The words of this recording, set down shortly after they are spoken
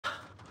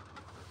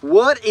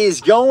What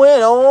is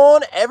going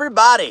on,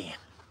 everybody?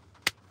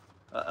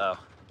 Uh-oh.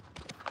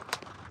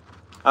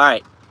 All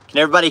right, can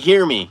everybody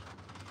hear me?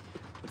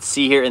 Let's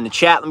see here in the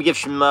chat. Let me give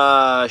some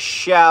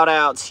shout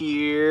outs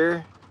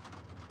here.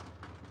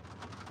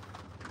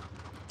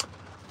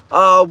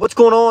 What's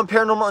going on,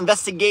 Paranormal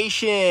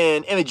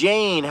Investigation? Emma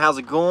Jane, how's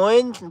it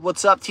going?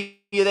 What's up to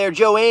you there,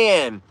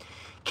 Joanne?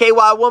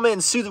 KY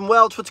Woman, Susan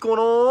Welch, what's going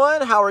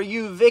on? How are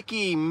you,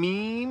 Vicky?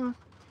 Meme?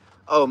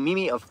 Oh,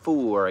 Mimi of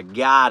 4,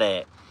 got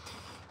it.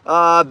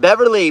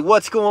 Beverly,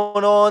 what's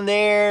going on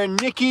there?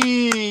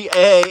 Nikki,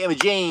 hey, Emma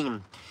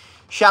Jane.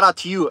 Shout out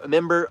to you, a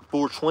member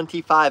for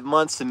 25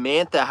 months.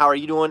 Samantha, how are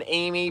you doing?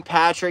 Amy,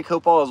 Patrick,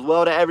 hope all is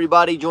well to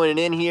everybody joining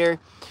in here.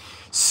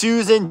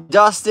 Susan,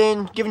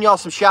 Dustin, giving y'all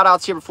some shout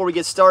outs here before we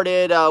get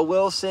started.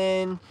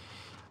 Wilson,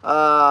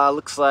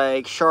 looks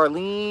like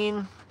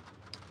Charlene,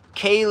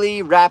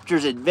 Kaylee,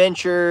 Raptors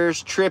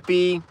Adventures,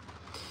 Trippy.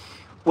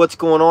 What's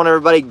going on,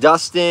 everybody?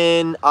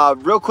 Dustin,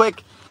 real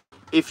quick,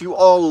 if you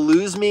all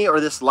lose me or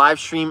this live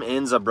stream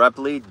ends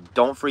abruptly,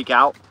 don't freak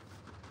out.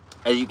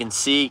 As you can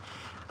see,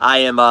 I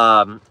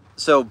am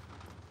so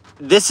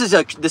this is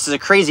a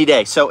crazy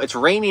day. So it's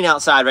raining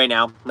outside right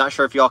now. Not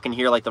sure if y'all can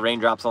hear like the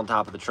raindrops on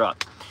top of the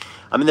truck.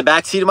 I'm in the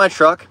back seat of my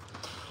truck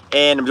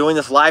and I'm doing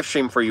this live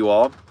stream for you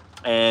all,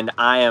 and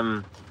I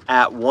am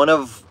at one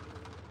of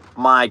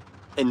my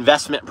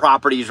investment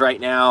properties right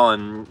now,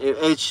 and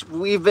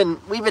we've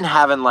been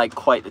having like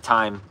quite the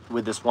time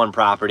with this one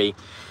property.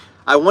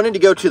 I wanted to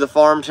go to the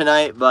farm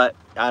tonight, but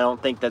I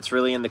don't think that's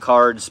really in the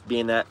cards,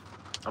 being that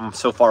I'm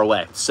so far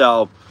away.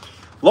 So,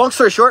 long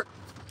story short,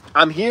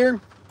 I'm here.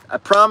 I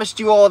promised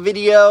you all a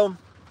video.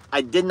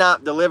 I did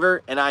not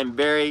deliver, and I'm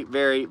very,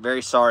 very,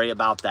 very sorry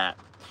about that.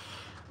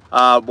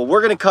 But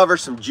we're going to cover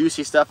some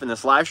juicy stuff in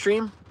this live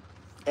stream,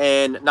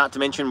 and not to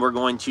mention we're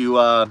going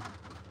to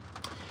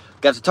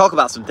get to talk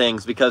about some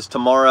things, because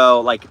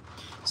tomorrow,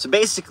 so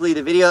basically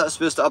the video that was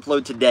supposed to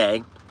upload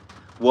today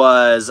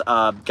was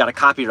got a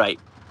copyright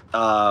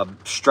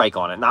strike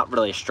on it. Not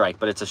really a strike,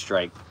 but it's a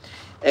strike,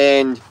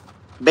 and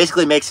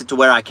basically makes it to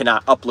where I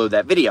cannot upload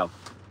that video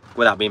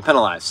without being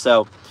penalized.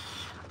 So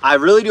I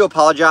really do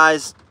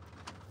apologize.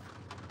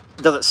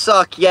 Does it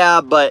suck?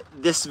 Yeah, but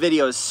this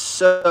video is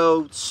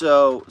so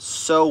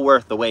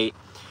worth the wait.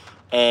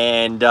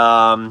 And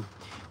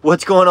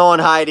what's going on?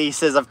 Heidi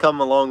says, I've come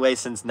a long way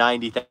since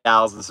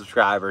 90,000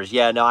 subscribers.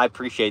 Yeah, no, I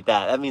appreciate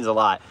that. That means a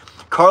lot.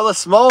 Carla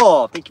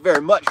Small, thank you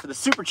very much for the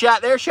super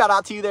chat there. Shout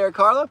out to you there,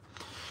 Carla.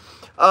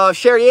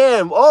 Sherry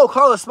Ann, oh,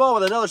 Carla Small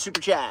with another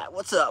super chat.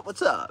 What's up?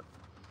 What's up?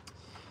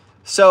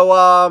 So,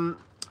 all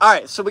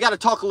right, so we got to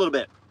talk a little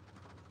bit.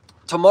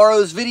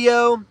 Tomorrow's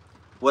video,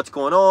 what's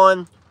going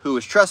on, who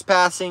is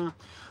trespassing,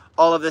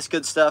 all of this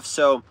good stuff.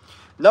 So,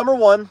 number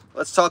one,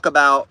 let's talk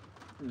about,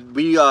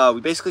 we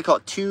basically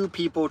caught 2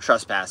 people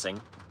trespassing.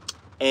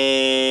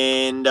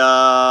 And,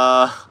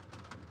 I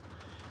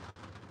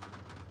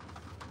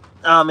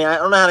mean, I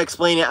don't know how to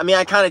explain it. I mean,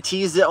 I kind of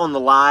teased it on the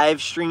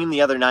live stream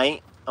the other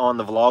night on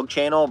the vlog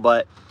channel,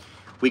 but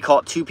we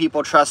caught 2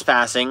 people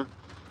trespassing,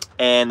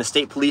 and the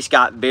state police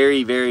got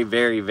very, very,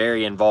 very,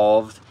 very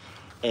involved,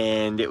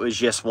 and it was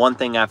just one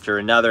thing after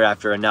another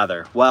after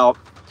another. Well,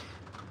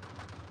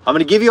 I'm going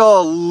to give you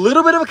all a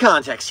little bit of a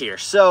context here.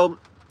 So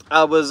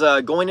I was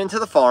going into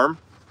the farm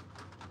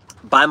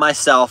by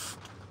myself.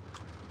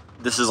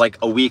 This is like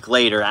a week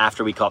later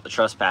after we caught the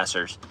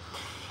trespassers.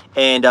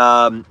 And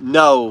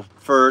no,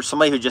 for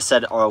somebody who just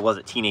said, or was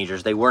it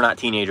teenagers? They were not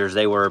teenagers.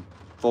 They were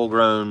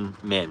full-grown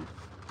men,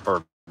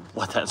 for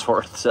what that's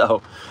worth.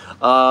 So,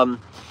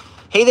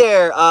 hey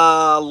there,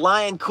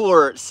 Lion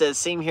Court says,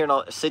 same here in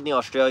Sydney,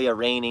 Australia,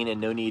 raining and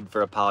no need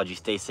for apology.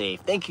 Stay safe.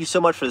 Thank you so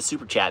much for the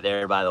super chat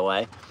there, by the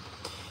way.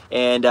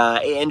 And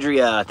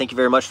Andrea, thank you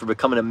very much for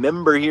becoming a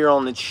member here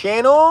on the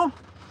channel.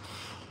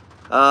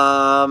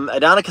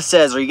 Adonica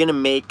says, are you going to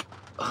make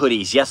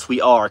hoodies? Yes,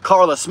 we are.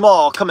 Carla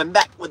Small coming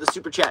back with a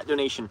super chat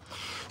donation.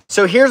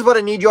 So here's what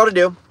I need y'all to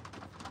do.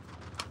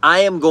 I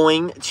am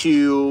going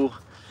to,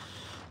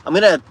 I'm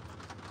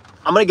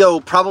gonna go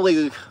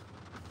probably,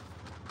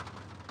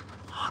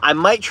 I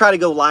might try to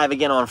go live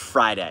again on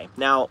Friday.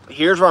 Now,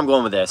 here's where I'm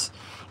going with this.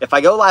 If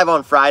I go live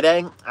on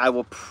Friday, I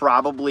will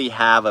probably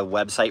have a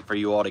website for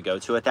you all to go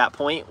to at that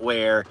point,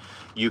 where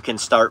you can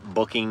start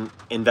booking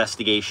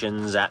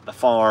investigations at the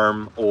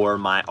farm or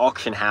my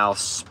auction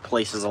house,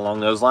 places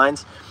along those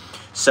lines.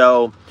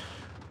 So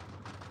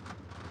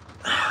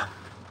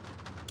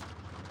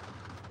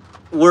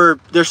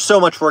there's so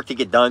much work to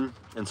get done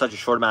in such a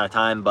short amount of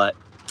time. But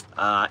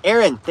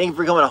Aaron, thank you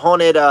for becoming a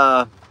haunted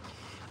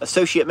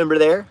associate member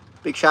there.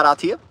 Big shout out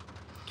to you.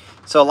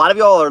 So a lot of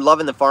y'all are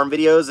loving the farm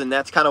videos, and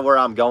that's kind of where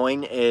I'm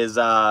going, is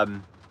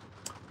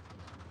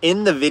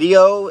in the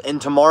video, in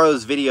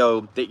tomorrow's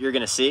video that you're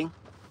going to see.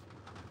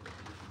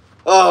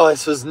 Oh,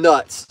 this was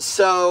nuts.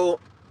 So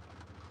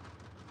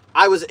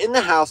I was in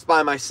the house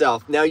by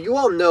myself. Now, you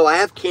all know I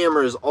have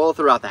cameras all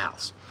throughout the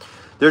house.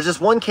 There's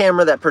this one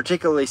camera that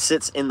particularly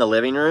sits in the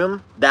living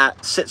room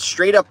that sits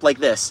straight up like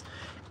this.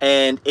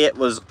 And it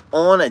was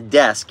on a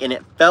desk, and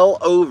it fell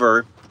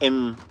over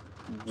and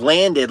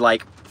landed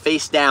like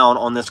face down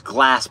on this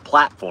glass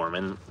platform,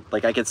 and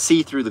like I could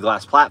see through the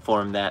glass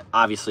platform that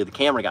obviously the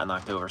camera got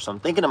knocked over. So I'm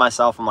thinking to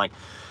myself, I'm like,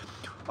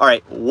 all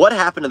right, what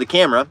happened to the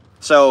camera?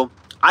 So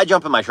I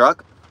jump in my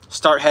truck,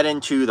 start heading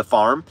to the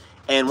farm,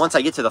 and once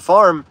I get to the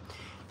farm,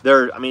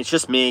 I mean, it's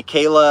just me.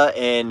 Kayla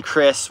and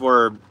Chris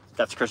were,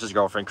 that's Chris's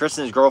girlfriend, Chris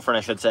and his girlfriend,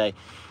 I should say,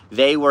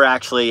 they were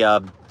actually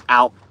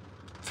out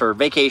for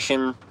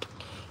vacation,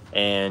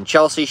 and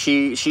Chelsea,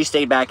 she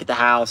stayed back at the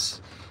house.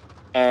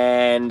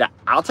 And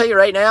I'll tell you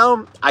right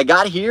now, I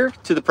got here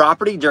to the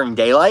property during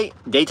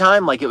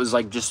daytime, like it was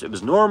like just, it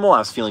was normal. I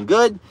was feeling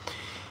good.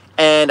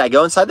 And I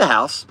go inside the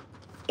house,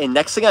 and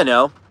next thing I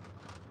know,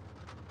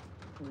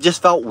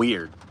 just felt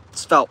weird.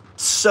 Just felt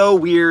so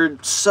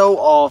weird, so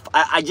off.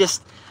 I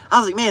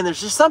was like, man, there's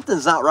just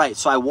something's not right.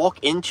 So I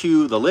walk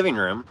into the living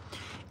room,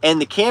 and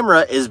the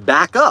camera is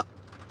back up.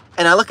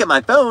 And I look at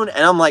my phone,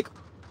 and I'm like,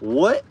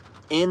 what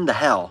in the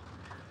hell?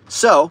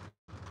 So,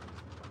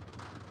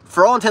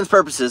 for all intents and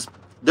purposes,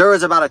 there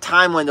was about a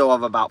time window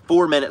of about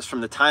 4 minutes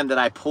from the time that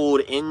I pulled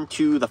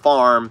into the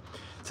farm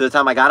to the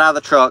time I got out of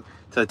the truck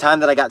to the time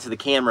that I got to the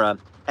camera.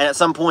 And at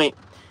some point,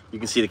 you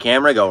can see the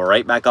camera go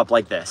right back up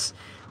like this.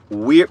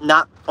 Weird,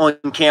 not on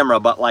camera,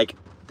 but like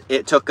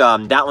it took,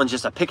 that one's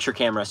just a picture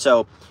camera.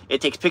 So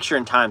it takes picture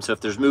in time. So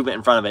if there's movement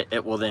in front of it,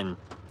 it will then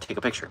take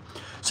a picture.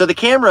 So the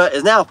camera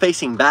is now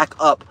facing back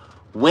up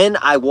when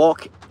I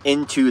walk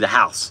into the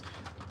house.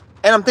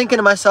 And I'm thinking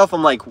to myself,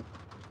 I'm like,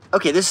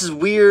 okay, this is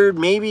weird.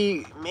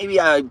 Maybe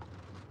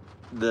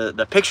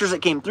the pictures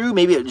that came through,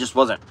 maybe it just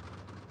wasn't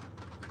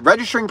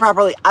registering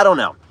properly. I don't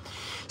know.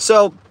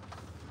 So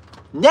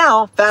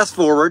now fast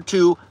forward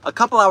to a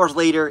couple hours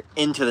later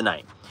into the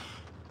night.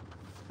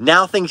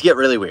 Now things get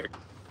really weird.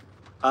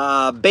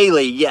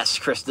 Bailey, yes,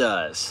 Chris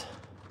does.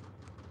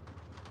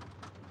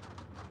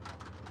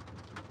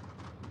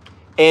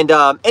 And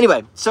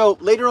anyway, so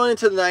later on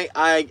into the night,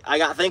 I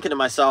got thinking to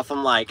myself,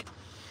 I'm like,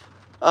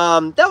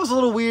 that was a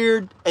little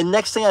weird. And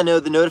next thing I know,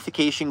 the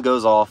notification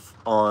goes off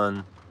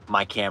on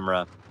my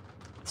camera.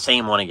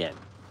 Same one again.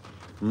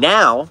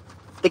 Now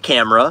the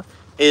camera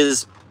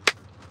is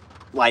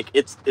like,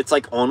 it's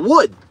like on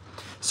wood.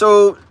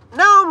 So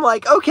now I'm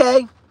like,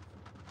 okay,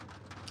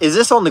 is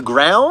this on the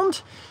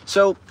ground?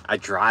 So I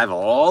drive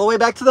all the way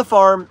back to the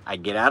farm. I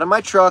get out of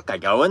my truck. I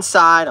go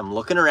inside. I'm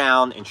looking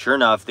around. And sure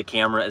enough, the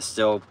camera is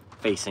still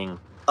facing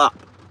up.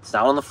 It's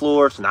not on the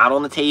floor. It's not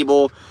on the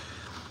table.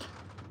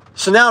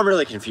 So now I'm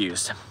really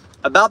confused.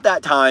 About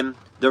that time,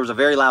 there was a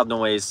very loud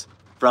noise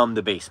from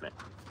the basement.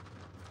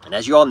 And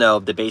as you all know,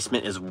 the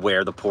basement is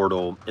where the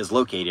portal is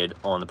located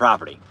on the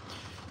property.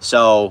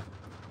 So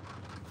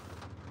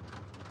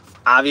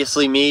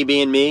obviously, me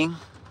being me,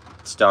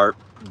 start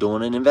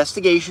doing an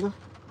investigation.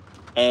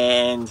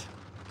 And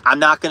I'm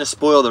not going to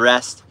spoil the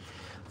rest,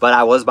 but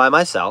I was by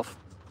myself.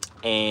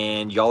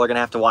 And y'all are going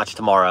to have to watch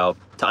tomorrow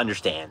to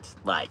understand.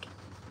 Like,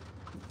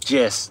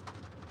 just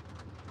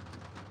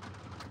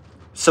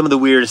some of the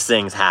weirdest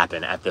things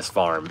happen at this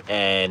farm.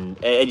 And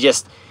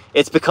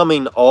it's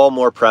becoming all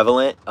more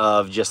prevalent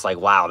of just like,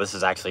 wow, this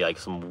is actually like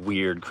some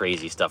weird,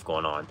 crazy stuff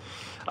going on.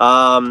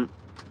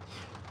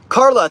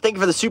 Carla, thank you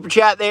for the super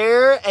chat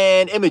there.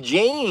 And Emma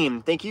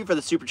Jane, thank you for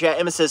the super chat.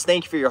 Emma says,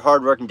 thank you for your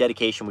hard work and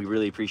dedication. We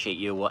really appreciate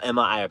you. Well,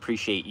 Emma, I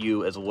appreciate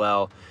you as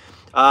well.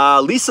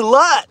 Lisa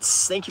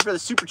Lutz, thank you for the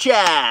super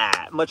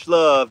chat. Much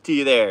love to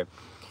you there.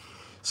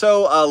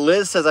 So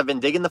Liz says, I've been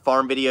digging the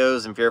farm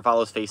videos and Fear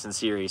Follows Faison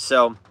series.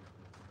 So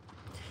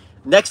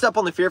next up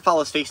on the Fear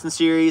Follows Faison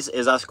series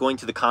is us going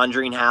to the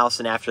Conjuring house.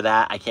 And after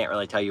that, I can't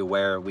really tell you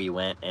where we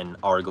went and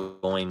are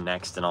going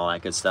next and all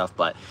that good stuff.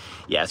 But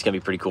yeah, it's going to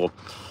be pretty cool.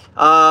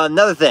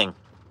 Another thing.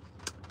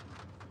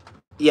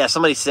 Yeah,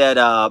 somebody said,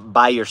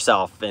 by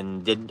yourself.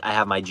 And did I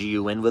have my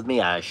GUN with me?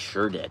 I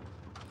sure did.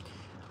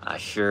 I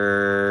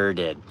sure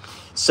did.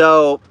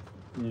 So,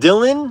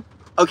 Dylan.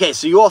 Okay,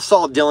 so you all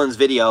saw Dylan's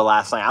video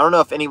last night. I don't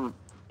know if any...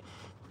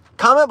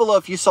 Comment below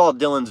if you saw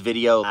Dylan's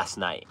video last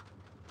night.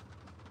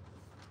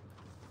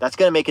 That's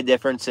going to make a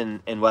difference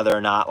in whether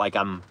or not, like,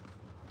 I'm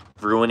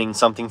ruining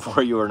something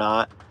for you or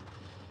not.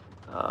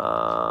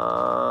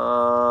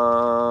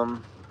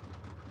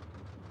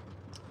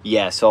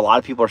 Yeah, so a lot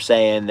of people are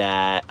saying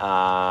that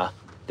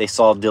they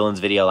saw Dylan's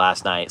video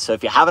last night. So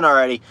if you haven't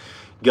already,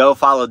 go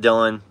follow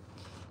Dylan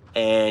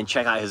and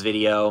check out his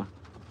video.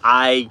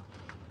 I'm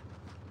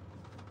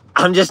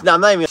not even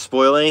going to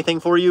spoil anything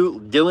for you.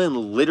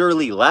 Dylan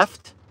literally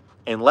left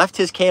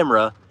his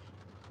camera,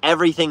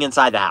 everything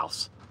inside the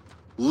house.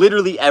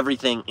 Literally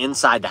everything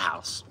inside the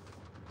house.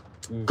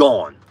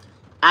 Gone.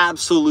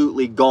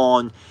 Absolutely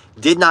gone.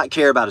 Did not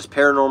care about his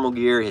paranormal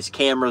gear, his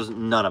cameras,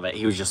 none of it.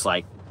 He was just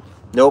like,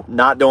 nope,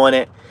 not doing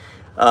it.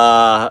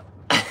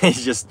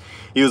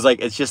 He was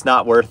like, it's just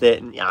not worth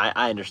it. And yeah,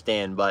 I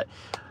understand, but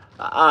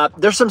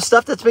there's some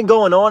stuff that's been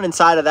going on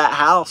inside of that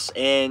house,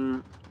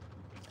 and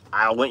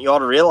I want you all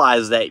to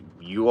realize that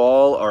you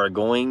all are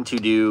going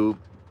to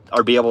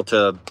be able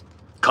to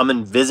come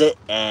and visit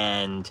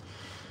and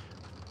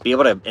be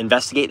able to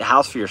investigate the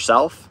house for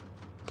yourself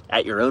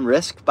at your own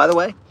risk, by the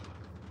way.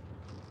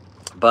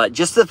 But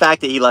just the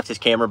fact that he left his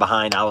camera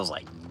behind, I was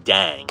like,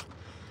 dang.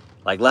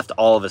 Like, left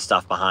all of his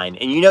stuff behind.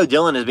 And you know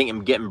Dylan has been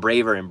getting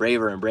braver and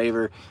braver and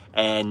braver.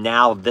 And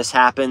now this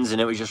happens,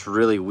 and it was just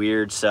really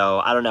weird.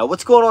 So, I don't know.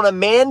 What's going on,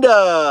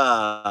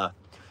 Amanda?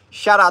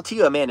 Shout out to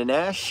you, Amanda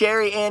Nash.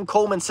 Sherry Ann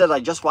Coleman says, I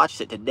just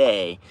watched it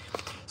today.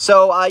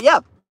 So,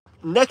 yeah.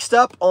 Next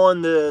up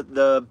on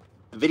the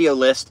video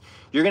list,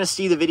 you're going to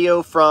see the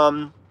video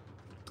from,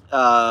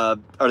 or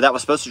that was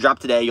supposed to drop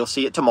today. You'll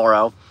see it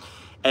tomorrow.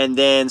 And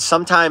then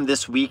sometime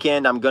this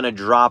weekend, I'm going to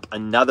drop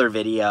another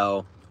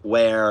video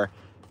where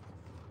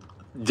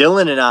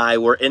Dylan and I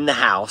were in the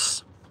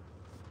house,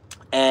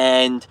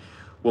 and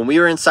when we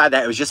were inside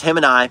that, it was just him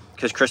and I,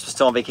 because Chris was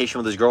still on vacation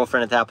with his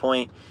girlfriend at that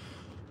point.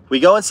 We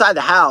go inside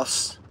the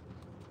house,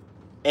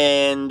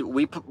 and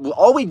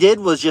all we did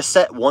was just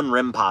set one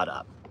REM pod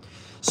up.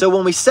 So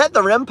when we set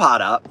the REM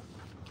pod up,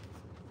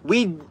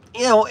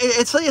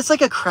 it's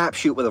like a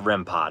crapshoot with a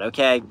REM pod,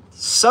 okay?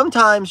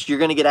 Sometimes you're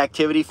going to get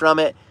activity from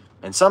it,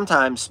 and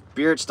sometimes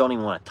spirits don't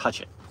even want to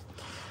touch it.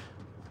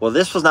 Well,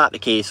 this was not the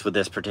case with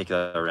this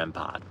particular REM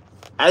pod.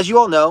 As you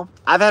all know,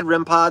 I've had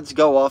REM pods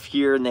go off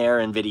here and there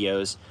in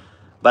videos,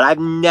 but I've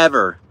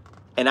never,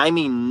 and I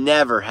mean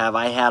never, have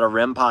I had a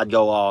REM pod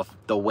go off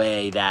the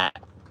way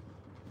that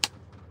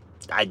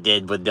I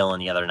did with Dylan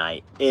the other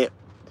night. It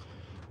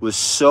was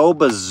so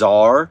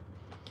bizarre.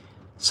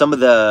 Some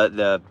of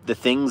the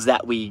things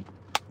that we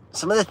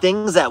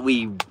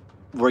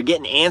were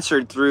getting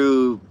answered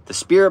through the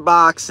spirit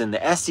box and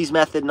the Estes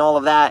method and all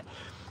of that.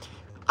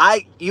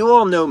 You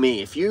all know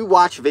me. If you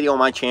watch a video on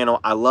my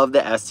channel, I love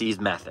the Estes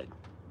method.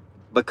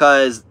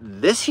 Because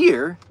this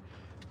here,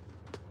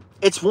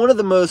 it's one of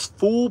the most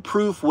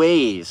foolproof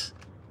ways.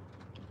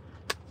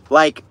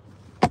 Like,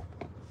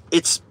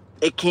 it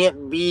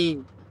can't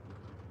be,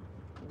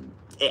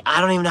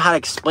 I don't even know how to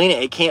explain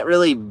it. It can't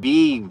really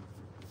be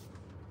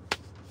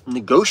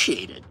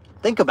negotiated.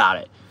 Think about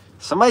it.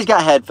 Somebody's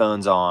got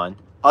headphones on.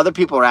 Other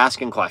people are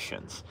asking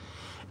questions.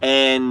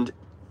 And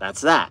that's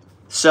that.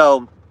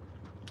 So,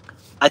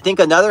 I think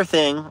another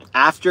thing,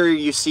 after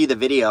you see the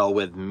video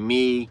with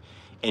me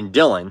and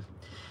Dylan,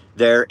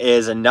 there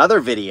is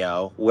another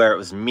video where it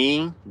was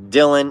me,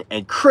 Dylan,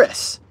 and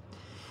Chris.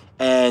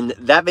 And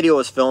that video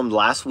was filmed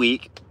last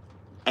week.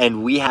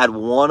 And we had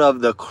one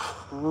of the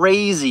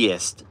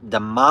craziest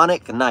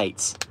demonic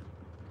nights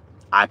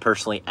I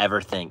personally ever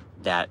think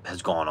that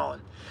has gone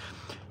on.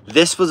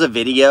 This was a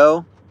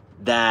video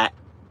that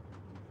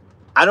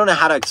I don't know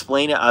how to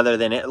explain it other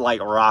than it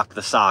like rocked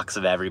the socks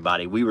of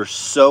everybody. We were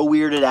so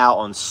weirded out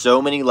on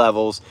so many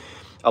levels.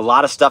 A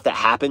lot of stuff that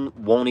happened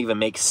won't even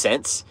make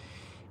sense.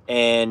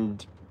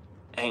 And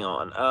hang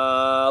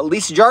on.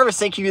 Lisa Jarvis,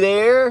 thank you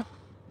there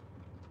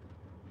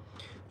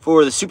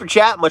for the super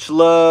chat. Much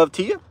love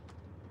to you.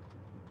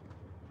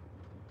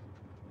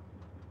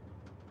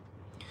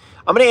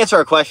 I'm going to answer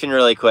a question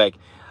really quick.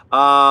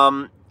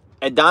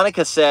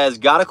 Adonica says,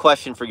 got a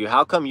question for you.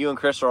 How come you and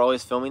Chris are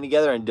always filming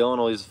together and Dylan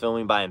always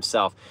filming by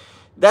himself?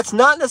 That's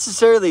not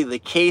necessarily the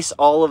case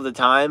all of the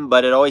time,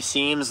 but it always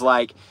seems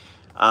like,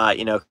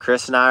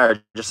 Chris and I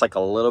are just like a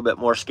little bit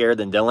more scared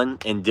than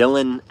Dylan. And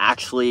Dylan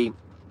actually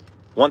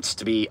wants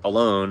to be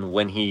alone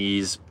when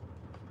he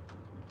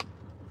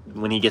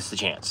gets the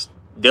chance.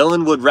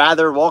 Dylan would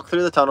rather walk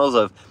through the tunnels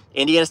of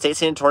Indiana State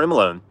Sanatorium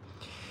alone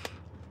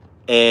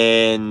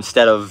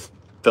instead of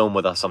film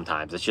with us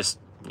sometimes. It's just,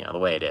 the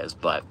way it is.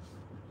 But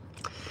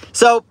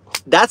so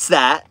that's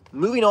that.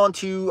 Moving on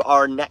to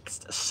our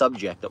next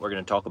subject that we're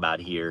going to talk about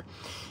here.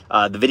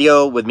 The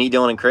video with me,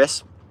 Dylan, and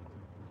Chris.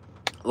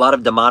 A lot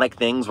of demonic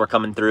things were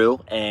coming through,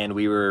 and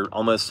we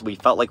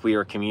felt like we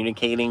were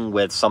communicating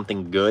with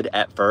something good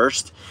at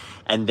first,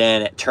 and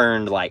then it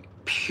turned like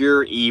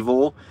pure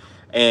evil,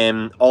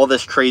 and all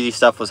this crazy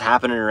stuff was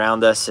happening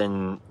around us.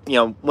 And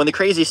when the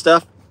crazy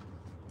stuff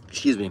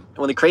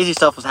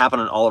was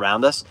happening all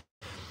around us,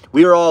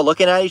 we were all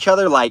looking at each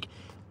other like,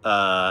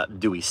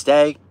 do we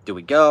stay? Do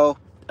we go?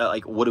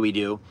 Like, what do we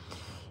do?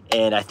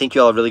 And I think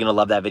y'all are really going to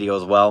love that video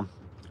as well.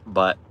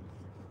 But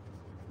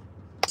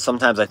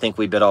sometimes I think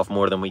we bit off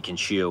more than we can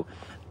chew.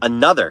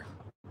 Another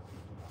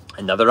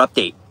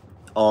update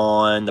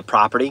on the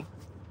property,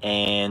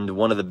 and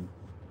one of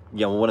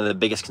the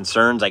biggest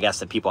concerns I guess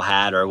that people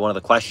had, or one of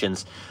the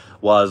questions,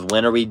 was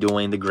when are we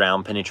doing the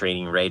ground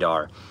penetrating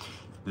radar?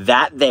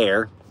 That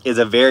there is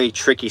a very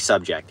tricky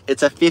subject.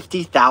 It's a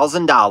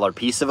 $50,000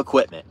 piece of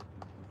equipment,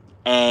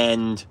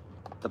 and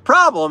the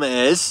problem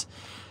is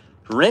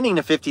renting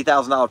a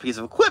 $50,000 piece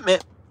of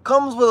equipment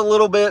comes with a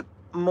little bit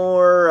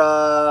more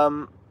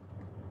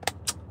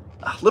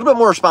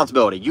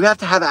responsibility. You have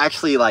to have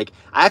actually, like,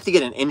 I have to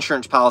get an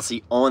insurance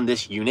policy on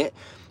this unit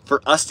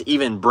for us to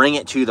even bring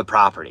it to the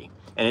property.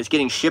 And it's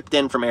getting shipped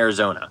in from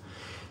Arizona.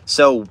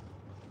 So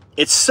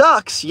it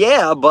sucks,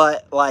 yeah,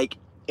 but like,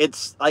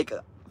 it's like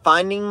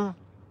finding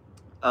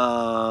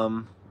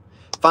the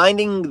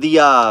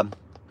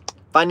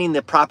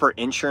proper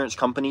insurance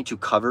company to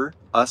cover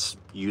us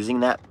using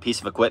that piece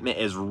of equipment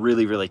is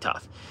really, really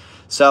tough.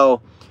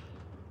 So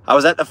I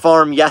was at the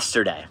farm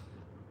yesterday,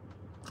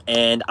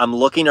 and I'm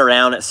looking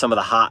around at some of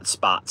the hot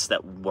spots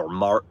that were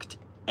marked,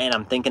 And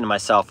I'm thinking to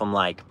myself, I'm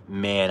like,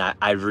 man,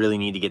 I really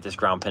need to get this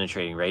ground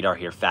penetrating radar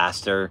here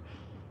faster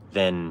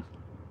than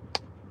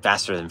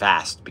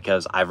fast,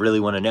 because I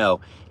really want to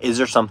know, is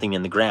there something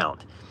in the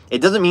ground?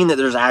 It doesn't mean that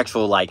there's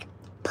actual like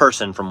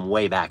person from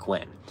way back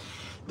when.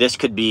 This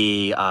could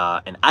be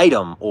an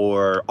item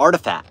or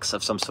artifacts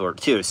of some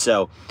sort too.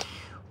 So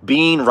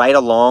being right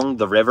along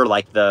the river,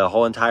 like the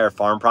whole entire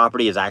farm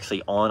property is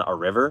actually on a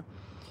river,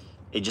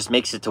 it just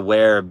makes it to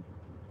where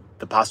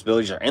the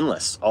possibilities are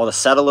endless. All the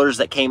settlers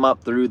that came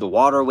up through the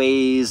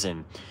waterways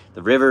and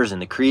the rivers and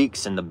the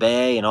creeks and the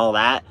bay and all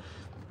that,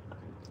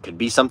 could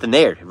be something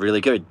there. It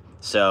really could.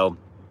 So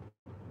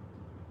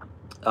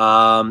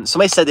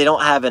somebody said they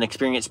don't have an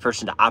experienced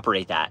person to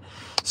operate that.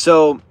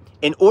 So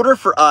in order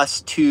for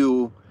us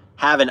to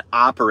have an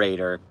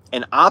operator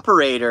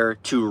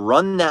to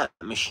run that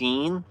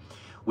machine,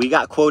 we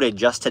got quoted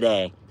just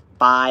today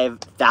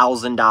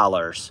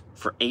 $5,000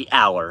 for 8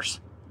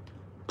 hours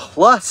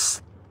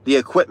plus the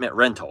equipment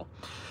rental.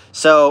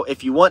 So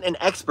if you want an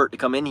expert to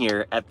come in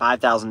here at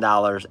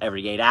 $5,000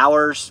 every 8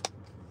 hours,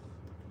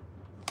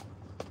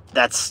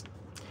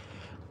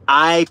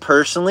 I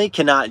personally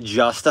cannot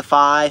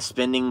justify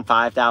spending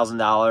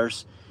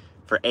 $5,000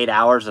 for 8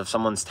 hours of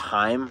someone's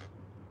time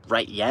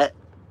right yet.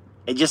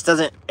 It just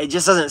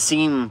doesn't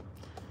seem,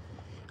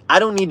 I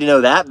don't need to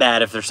know that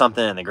bad if there's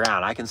something in the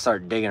ground. I can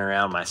start digging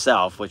around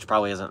myself, which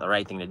probably isn't the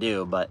right thing to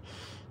do, but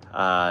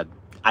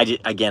I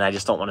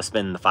just don't want to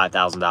spend the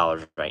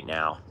 $5,000 right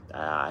now.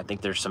 I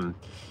think there's some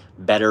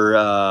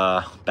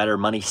better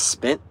money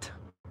spent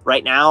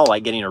right now,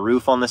 like getting a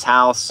roof on this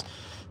house,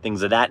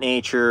 things of that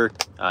nature.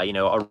 You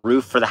know, a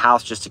roof for the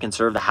house just to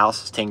conserve the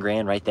house is 10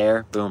 grand right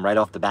there, boom, right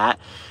off the bat.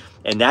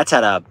 And that's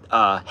at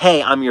a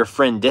hey, I'm your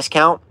friend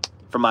discount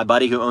from my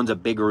buddy who owns a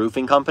big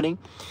roofing company.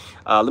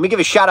 Let me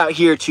give a shout out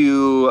here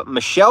to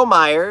Michelle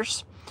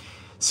Myers.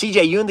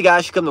 CJ, you and the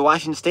guys should come to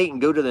Washington State and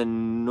go to the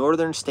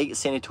Northern State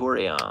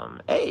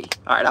Sanatorium. Hey,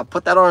 all right, I'll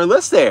put that on our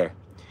list there.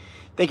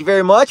 Thank you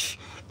very much.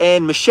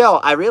 And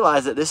Michelle, I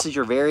realize that this is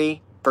your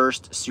very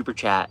first super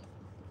chat,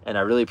 and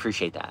I really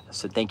appreciate that.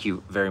 So thank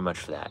you very much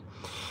for that.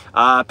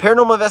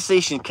 Paranormal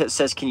Investigation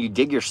says, can you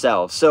dig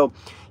yourself? So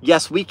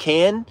yes, we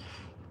can.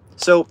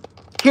 So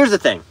here's the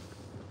thing.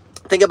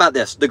 Think about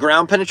this. The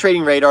ground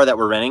penetrating radar that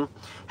we're renting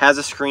has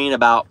a screen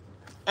about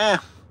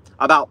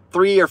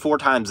 3 or 4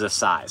 times this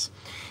size.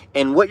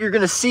 And what you're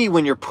going to see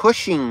when you're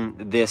pushing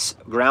this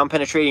ground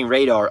penetrating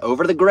radar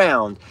over the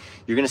ground,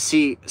 you're going to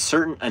see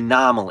certain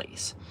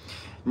anomalies.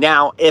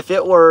 Now, if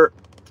it were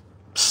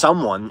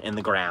someone in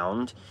the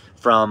ground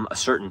from a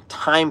certain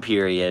time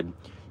period,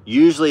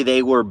 usually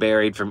they were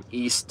buried from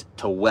east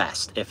to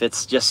west. If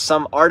it's just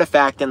some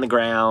artifact in the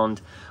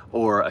ground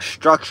or a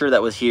structure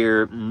that was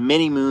here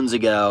many moons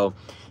ago,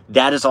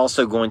 that is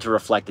also going to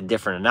reflect a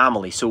different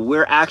anomaly. So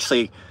we're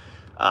actually,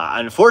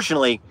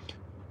 unfortunately,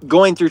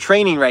 going through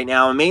training right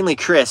now, and mainly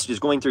Chris is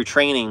going through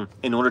training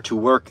in order to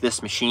work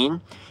this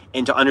machine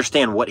and to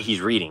understand what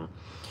he's reading.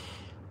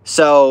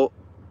 So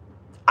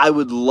I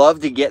would love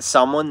to get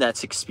someone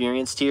that's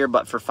experienced here,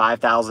 but for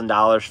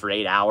 $5,000 for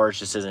 8 hours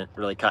just isn't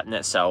really cutting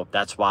it. So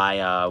that's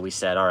why we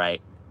said, all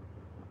right,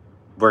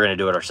 we're going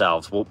to do it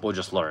ourselves. We'll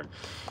just learn.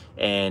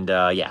 And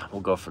yeah,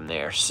 we'll go from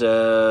there.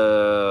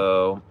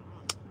 So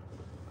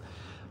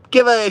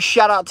give a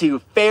shout out to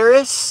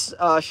Ferris,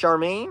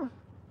 Charmaine.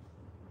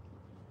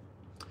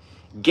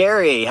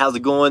 Gary, how's it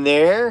going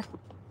there?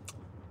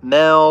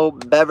 Mel,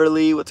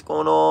 Beverly, what's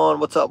going on?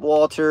 What's up,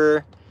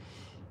 Walter?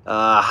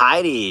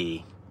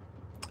 Heidi.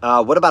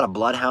 What about a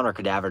bloodhound or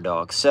cadaver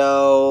dog?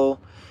 So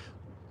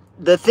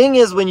the thing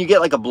is, when you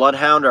get like a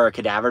bloodhound or a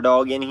cadaver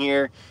dog in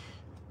here,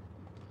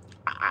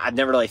 I've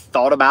never really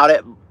thought about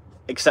it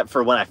except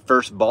for when I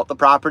first bought the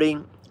property,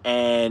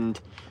 and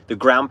the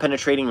ground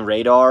penetrating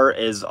radar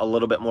is a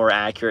little bit more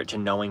accurate to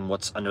knowing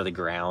what's under the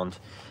ground.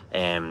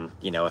 And,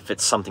 you know, if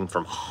it's something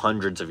from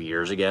hundreds of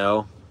years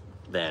ago,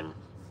 then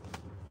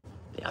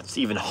yeah, it's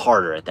even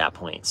harder at that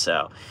point.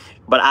 So,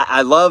 but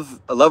I love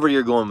where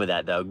you're going with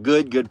that, though.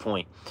 Good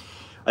point.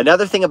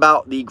 Another thing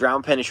about the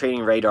ground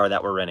penetrating radar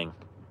that we're renting,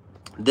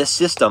 this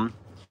system,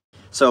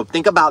 so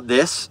think about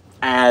this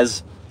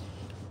as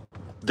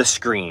the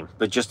screen,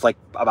 but just like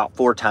about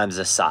 4 times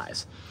this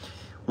size.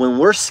 When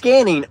we're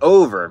scanning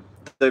over,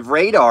 the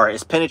radar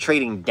is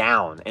penetrating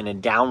down in a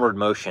downward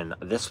motion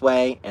this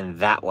way and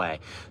that way.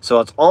 So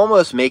it's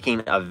almost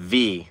making a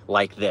V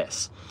like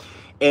this.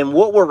 And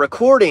what we're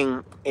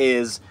recording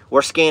is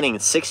we're scanning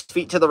 6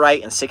 feet to the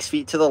right and 6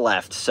 feet to the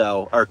left.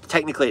 So, or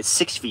technically it's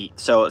 6 feet.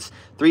 So it's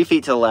 3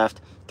 feet to the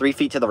left, 3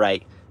 feet to the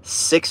right,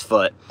 6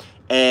 foot.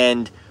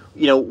 And,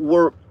 you know,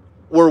 we're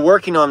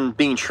working on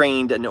being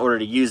trained in order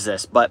to use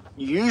this. But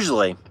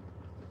usually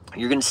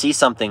you're going to see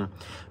something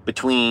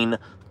between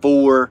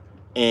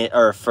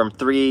from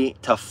 3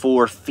 to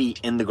 4 feet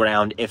in the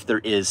ground if there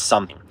is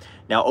something.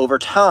 Now, over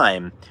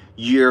time,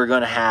 you're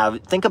going to have,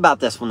 think about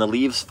this when the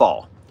leaves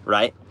fall,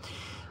 right?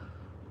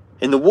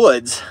 In the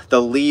woods, the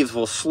leaves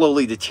will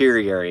slowly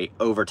deteriorate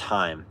over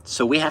time.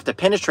 So we have to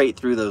penetrate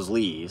through those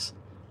leaves.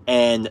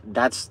 And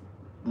that's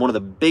one of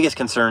the biggest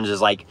concerns is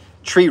like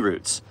tree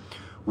roots.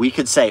 we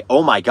could say,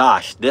 oh my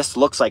gosh, this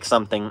looks like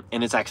something,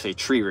 and it's actually a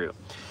tree root.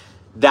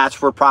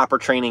 That's where proper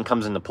training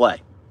comes into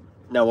play.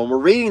 Now, when we're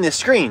reading this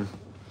screen,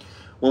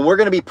 when we're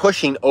going to be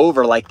pushing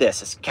over like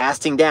this, it's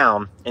casting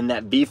down in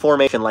that V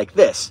formation like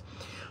this,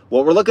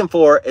 what we're looking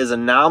for is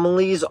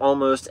anomalies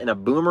almost in a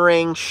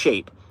boomerang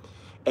shape.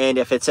 And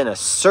if it's in a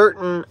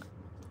certain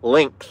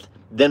length,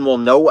 then we'll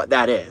know what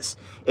that is.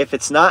 If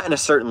it's not in a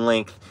certain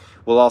length,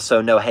 we'll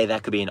also know, hey,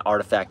 that could be an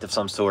artifact of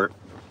some sort.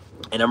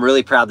 And I'm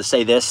really proud to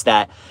say this,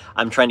 that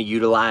I'm trying to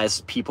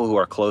utilize people who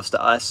are close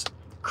to us.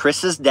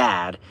 Chris's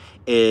dad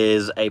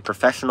is a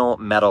professional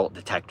metal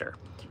detector,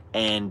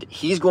 and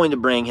he's going to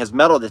bring his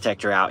metal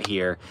detector out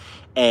here.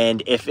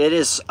 And if it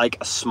is like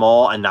a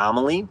small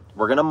anomaly,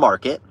 we're going to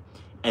mark it.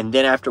 And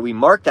then after we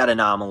mark that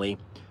anomaly,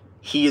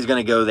 he is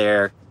going to go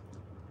there,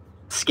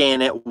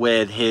 scan it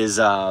with his,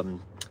 I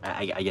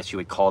guess you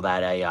would call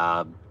that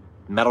a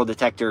metal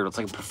detector. It's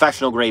like a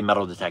professional grade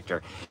metal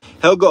detector.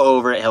 He'll go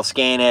over it, he'll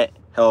scan it,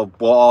 we'll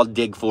all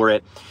dig for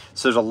it.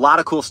 So there's a lot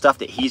of cool stuff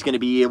that he's going to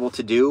be able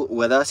to do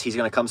with us. He's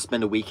going to come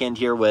spend a weekend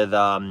here with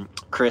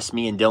Chris,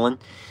 me, and Dylan.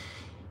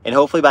 And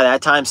hopefully by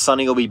that time,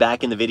 Sonny will be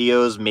back in the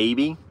videos,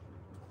 maybe.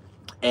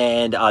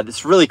 And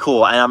it's really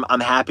cool. And I'm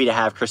happy to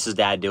have Chris's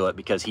dad do it,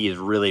 because he is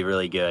really,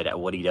 really good at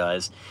what he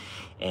does.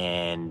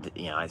 And,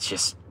 you know, it's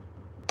just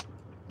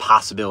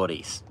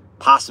possibilities.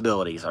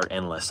 Possibilities are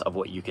endless of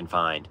what you can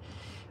find.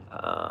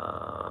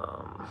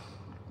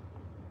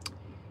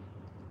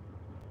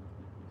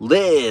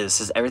 Liz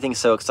says, everything's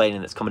so exciting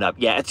that's coming up.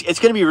 Yeah, it's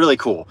going to be really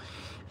cool.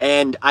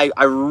 And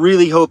I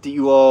really hope that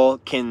you all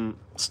can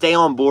stay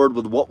on board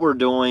with what we're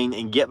doing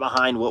and get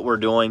behind what we're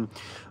doing.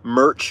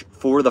 Merch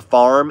for the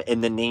farm,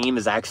 and the name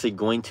is actually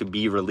going to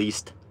be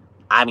released,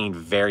 I mean,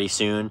 very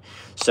soon.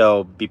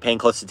 So be paying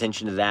close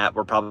attention to that.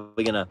 We're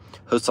probably going to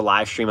host a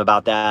live stream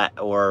about that,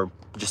 or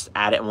just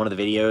add it in one of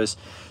the videos.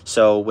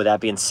 So with that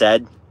being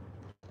said,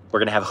 we're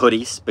going to have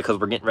hoodies, because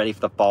we're getting ready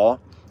for the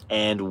fall.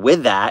 And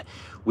with that,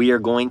 we are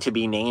going to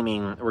be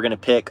naming, we're going to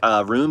pick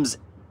rooms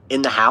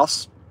in the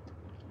house.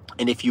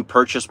 And if you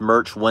purchase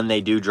merch when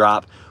they do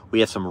drop, we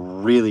have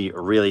some really,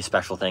 really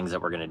special things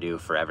that we're going to do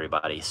for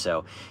everybody.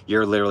 So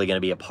you're literally going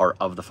to be a part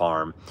of the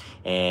farm.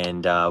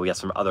 And we got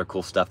some other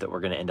cool stuff that we're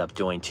going to end up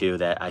doing too,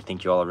 that I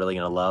think you all are really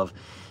going to love.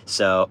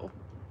 So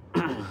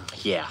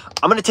yeah,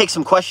 I'm going to take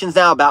some questions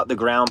now about the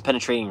ground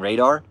penetrating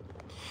radar.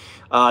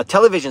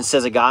 Television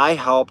says a guy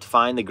helped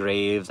find the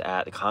graves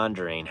at the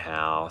Conjuring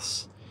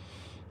house.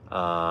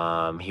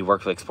 He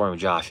worked with Exploring with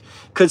Josh.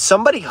 Could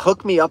somebody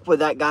hook me up with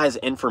that guy's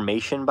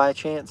information by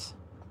chance?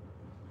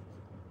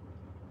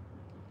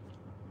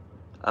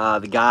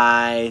 The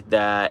guy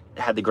that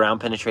had the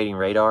ground penetrating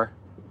radar.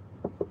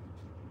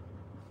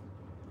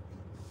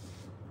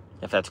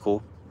 If that's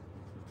cool.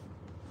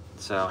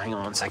 So hang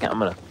on one second. I'm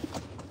gonna.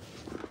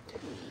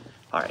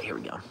 All right, here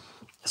we go.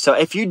 So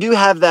if you do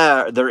have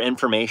their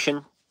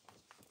information,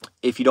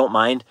 if you don't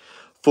mind,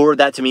 forward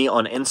that to me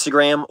on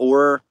Instagram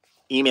or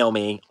email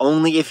me,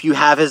 only if you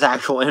have his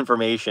actual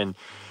information.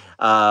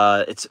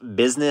 It's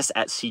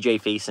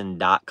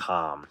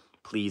business@cjfaison.com.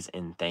 Please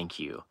and thank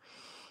you.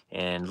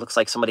 And looks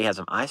like somebody had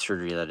some eye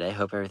surgery the other day.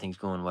 Hope everything's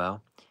going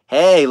well.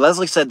 Hey,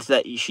 Leslie said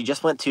that she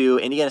just went to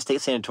Indiana State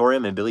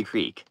Sanatorium in Billy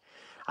Creek.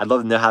 I'd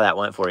love to know how that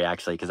went for you,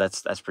 actually, because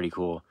that's pretty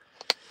cool.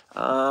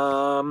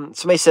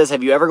 Somebody says,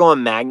 have you ever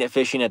gone magnet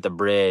fishing at the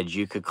bridge?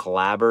 You could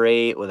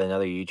collaborate with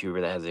another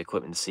YouTuber that has the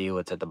equipment to see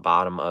what's at the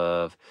bottom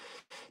of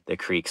the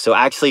creek. So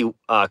actually,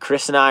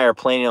 Chris and I are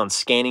planning on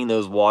scanning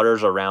those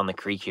waters around the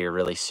creek here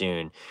really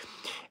soon.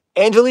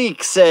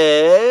 Angelique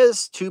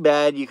says, too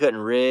bad you couldn't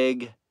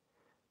rig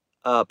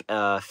up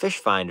a fish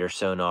finder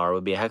sonar.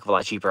 Would be a heck of a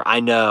lot cheaper.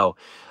 I know.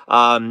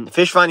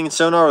 Fish finding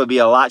sonar would be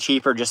a lot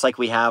cheaper, just like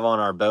we have on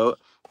our boat,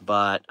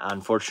 but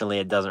unfortunately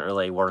it doesn't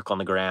really work on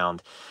the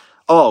ground.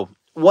 Oh,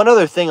 one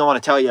other thing I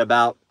want to tell you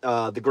about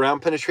the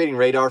ground penetrating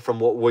radar from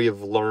what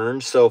we've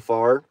learned so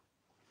far,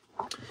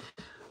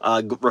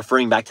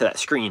 referring back to that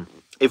screen.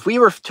 If we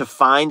were to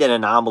find an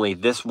anomaly,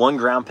 this one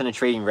ground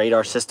penetrating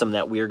radar system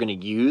that we're going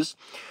to use,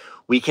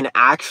 we can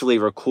actually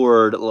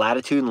record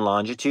latitude and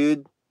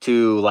longitude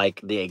to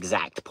like the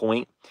exact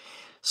point.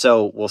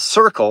 So we'll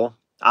circle,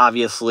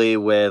 obviously,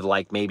 with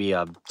like maybe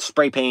a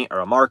spray paint or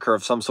a marker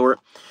of some sort,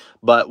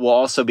 but we'll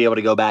also be able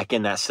to go back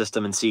in that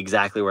system and see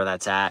exactly where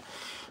that's at.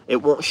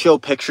 It won't show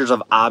pictures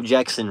of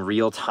objects in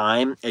real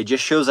time. It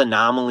just shows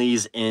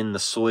anomalies in the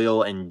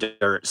soil and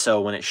dirt.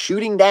 So when it's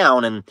shooting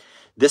down in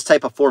this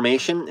type of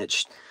formation,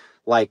 it's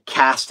like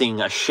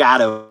casting a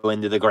shadow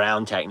into the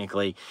ground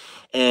technically.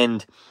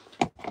 And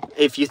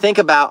if you think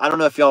about, I don't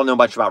know if y'all know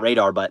much about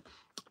radar,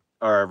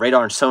 or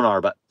radar and sonar,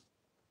 but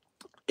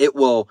it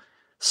will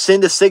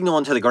send a signal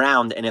into the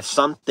ground, and if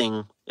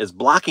something is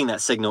blocking that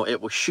signal,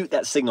 it will shoot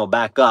that signal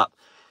back up,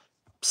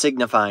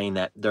 signifying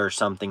that there's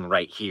something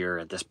right here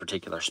at this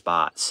particular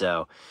spot.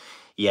 So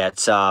yeah,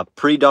 it's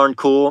pretty darn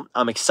cool.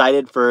 I'm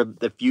excited for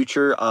the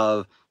future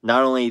of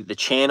not only the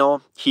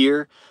channel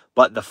here,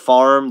 but the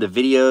farm, the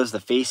videos, the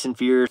Faison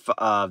Fear,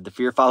 the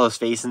Fear Follows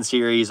Faison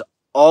series,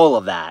 all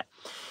of that.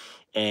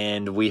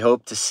 And we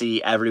hope to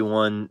see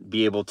everyone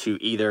be able to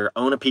either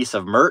own a piece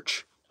of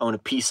merch, own a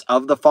piece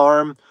of the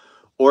farm,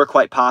 or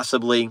quite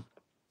possibly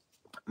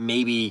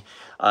maybe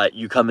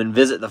you come and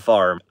visit the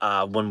farm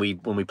when we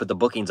put the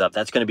bookings up.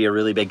 That's going to be a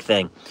really big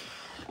thing.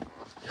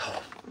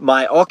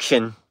 My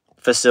auction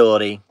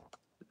facility,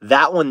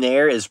 that one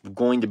there is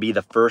going to be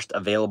the first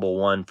available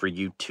one for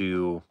you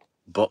to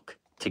book,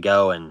 to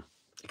go and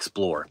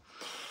explore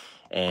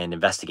and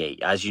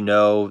investigate. As you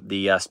know,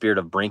 the Spirit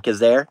of Brink is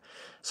there.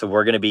 So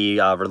we're going to be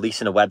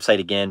releasing a website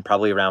again,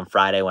 probably around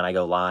Friday when I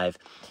go live,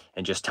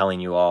 and just telling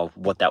you all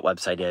what that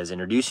website is,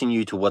 introducing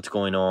you to what's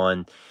going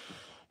on.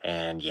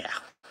 And yeah,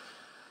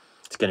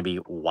 it's going to be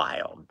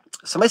wild.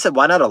 Somebody said,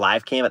 why not a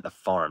live cam at the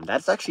farm?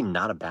 That's actually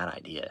not a bad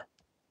idea.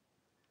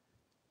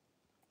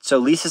 So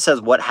Lisa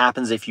says, what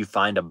happens if you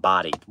find a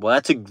body? Well,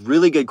 that's a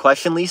really good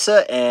question,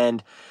 Lisa.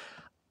 And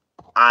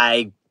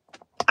I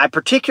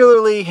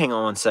particularly, hang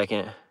on one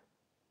second.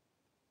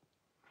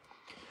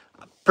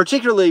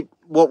 Particularly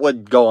what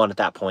would go on at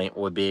that point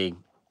would be,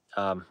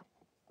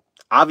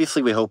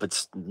 obviously we hope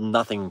it's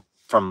nothing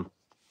from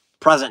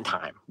present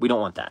time. We don't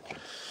want that.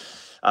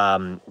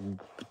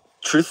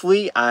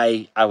 Truthfully,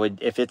 I would,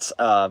 if it's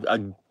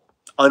a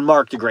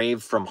unmarked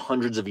grave from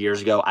hundreds of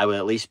years ago, I would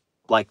at least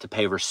like to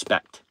pay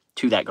respect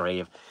to that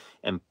grave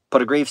and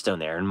put a gravestone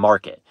there and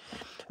mark it.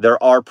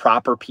 There are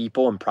proper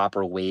people and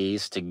proper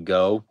ways to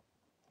go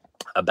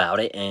about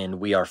it, and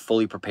we are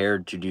fully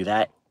prepared to do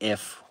that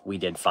if we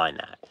did find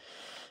that.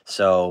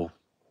 So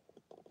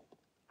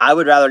I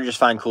would rather just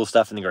find cool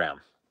stuff in the ground,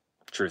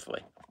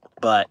 truthfully.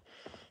 But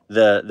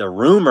the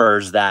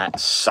rumors that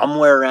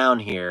somewhere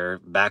around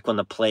here, back when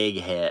the plague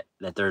hit,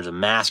 that there's a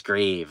mass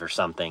grave or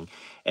something,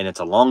 and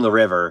it's along the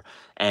river,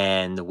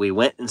 and we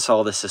went and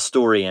saw this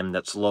historian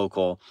that's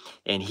local,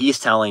 and he's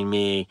telling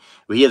me,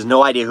 well, he has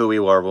no idea who we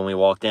were when we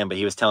walked in, but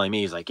he was telling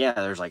me, he's like, yeah,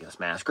 there's like this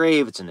mass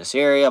grave, it's in this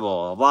area,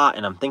 blah, blah, blah,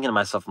 and I'm thinking to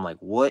myself, I'm like,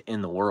 what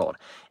in the world?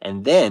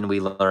 And then we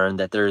learned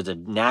that there's a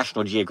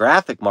National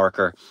Geographic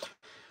marker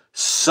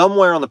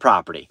somewhere on the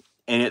property,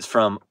 and it's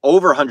from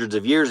over hundreds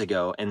of years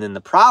ago. And then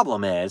the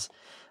problem is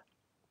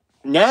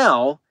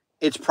now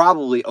it's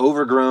probably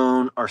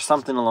overgrown or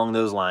something along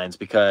those lines,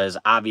 because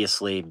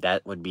obviously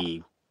that would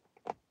be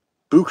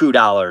buku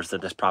dollars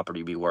that this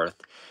property would be worth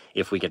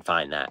if we could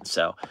find that.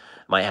 So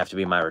might have to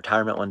be my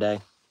retirement one day.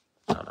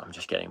 I don't know, I'm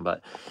just kidding.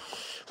 But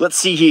let's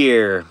see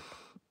here.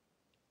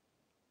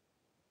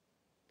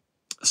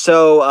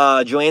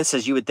 So Joanne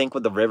says, you would think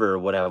with the river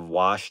would have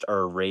washed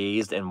or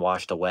raised and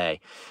washed away.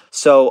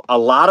 So a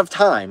lot of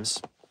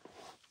times,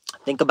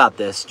 think about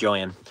this,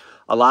 Joanne.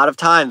 A lot of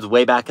times,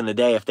 way back in the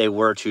day, if they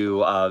were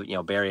to,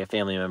 bury a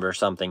family member or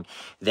something,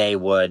 they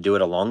would do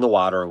it along the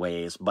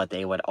waterways, but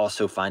they would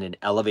also find an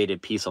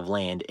elevated piece of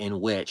land,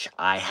 in which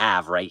I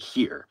have right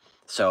here.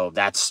 So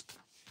that's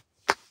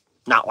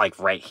not like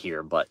right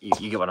here, but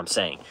you get what I'm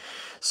saying.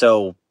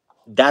 So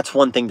that's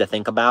one thing to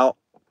think about.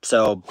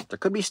 So there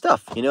could be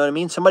stuff, you know what I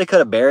mean? Somebody could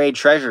have buried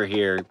treasure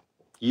here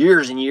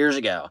years and years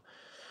ago.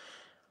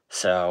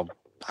 So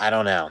I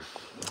don't know.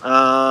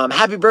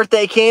 Happy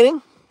birthday,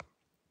 Cannon.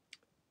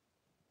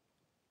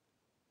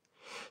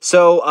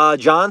 So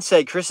John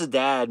said Chris's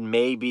dad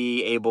may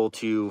be able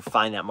to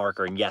find that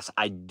marker. And yes,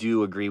 I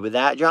do agree with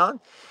that, John.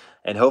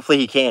 And hopefully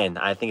he can.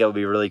 I think it would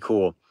be really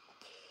cool.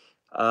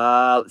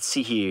 Let's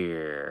see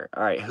here.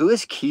 All right, who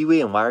is Kiwi,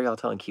 and why are y'all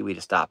telling Kiwi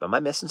to stop? Am I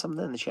missing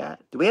something in the chat?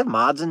 Do we have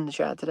mods in the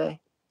chat today?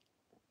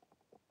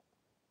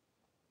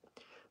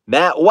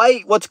 Matt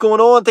White, what's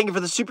going on? Thank you for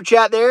the super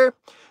chat there.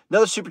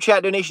 Another super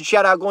chat donation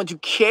shout out going to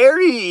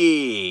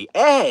Carrie.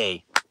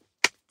 Hey,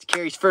 it's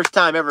Carrie's first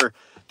time ever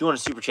doing a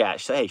super chat.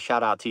 So, hey,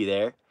 shout out to you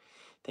there.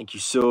 Thank you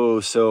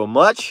so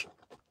much.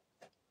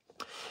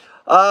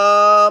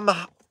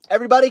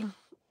 Everybody,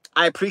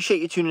 I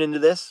appreciate you tuning into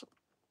this.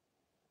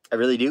 I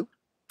really do.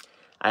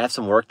 I have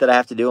some work that I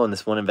have to do on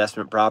this one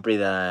investment property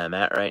that I'm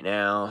at right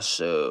now.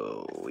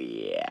 So,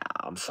 yeah,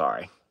 I'm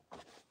sorry.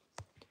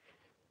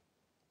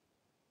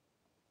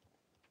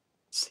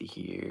 Let's see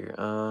here.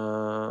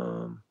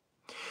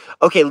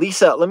 Okay,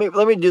 Lisa, let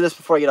me do this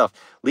before I get off.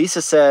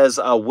 Lisa says,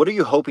 what are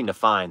you hoping to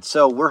find?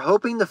 So we're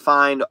hoping to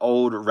find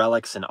old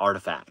relics and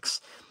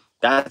artifacts.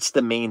 That's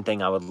the main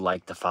thing I would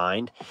like to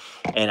find.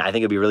 And I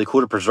think it'd be really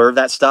cool to preserve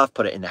that stuff,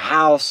 put it in the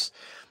house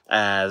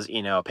as,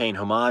 you know, paying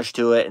homage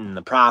to it and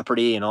the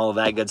property and all of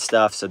that good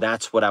stuff. So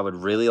that's what I would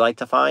really like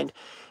to find.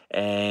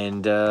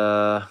 And,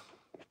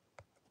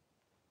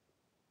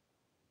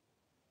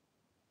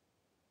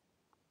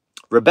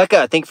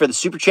 Rebecca, thank you for the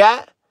super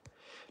chat.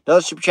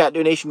 Another super chat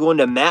donation going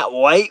to Matt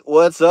White.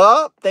 What's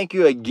up? Thank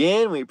you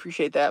again. We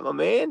appreciate that, my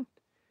man.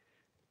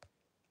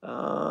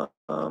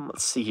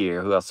 Let's see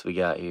here. Who else we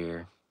got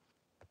here?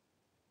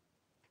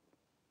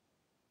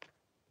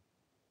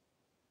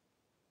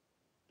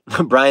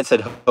 Brian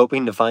said,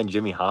 hoping to find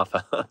Jimmy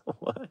Hoffa.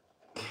 What?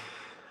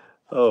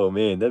 Oh,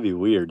 man, that'd be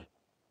weird.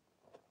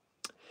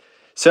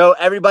 So,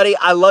 everybody,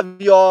 I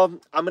love you all.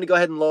 I'm going to go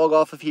ahead and log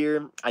off of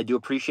here. I do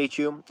appreciate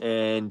you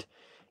and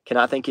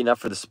cannot thank you enough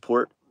for the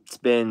support. It's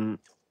been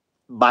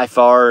by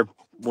far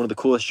one of the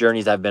coolest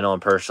journeys I've been on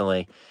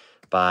personally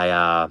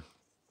by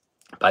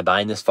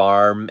buying this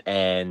farm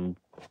and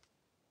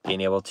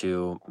being able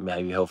to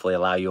maybe hopefully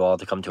allow you all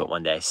to come to it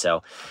one day.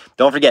 So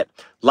don't forget,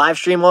 live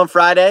stream on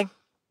Friday,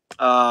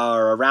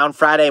 or around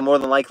Friday, more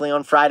than likely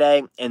on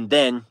Friday. And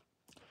then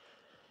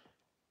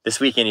this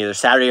weekend, either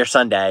Saturday or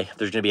Sunday,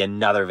 there's going to be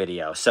another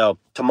video. So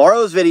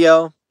tomorrow's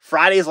video,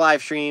 Friday's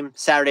live stream,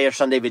 Saturday or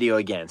Sunday video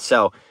again.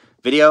 So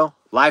video,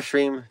 live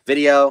stream,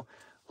 video.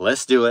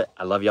 Let's do it.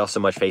 I love y'all so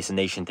much, Faison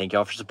Nation. Thank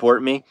y'all for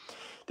supporting me.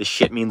 This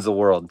shit means the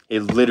world.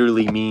 It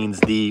literally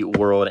means the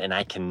world, and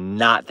I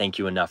cannot thank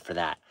you enough for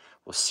that.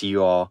 We'll see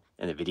you all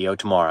in the video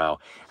tomorrow.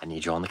 I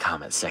need you all in the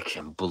comment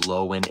section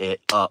blowing it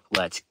up.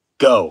 Let's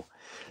go.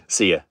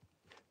 See ya.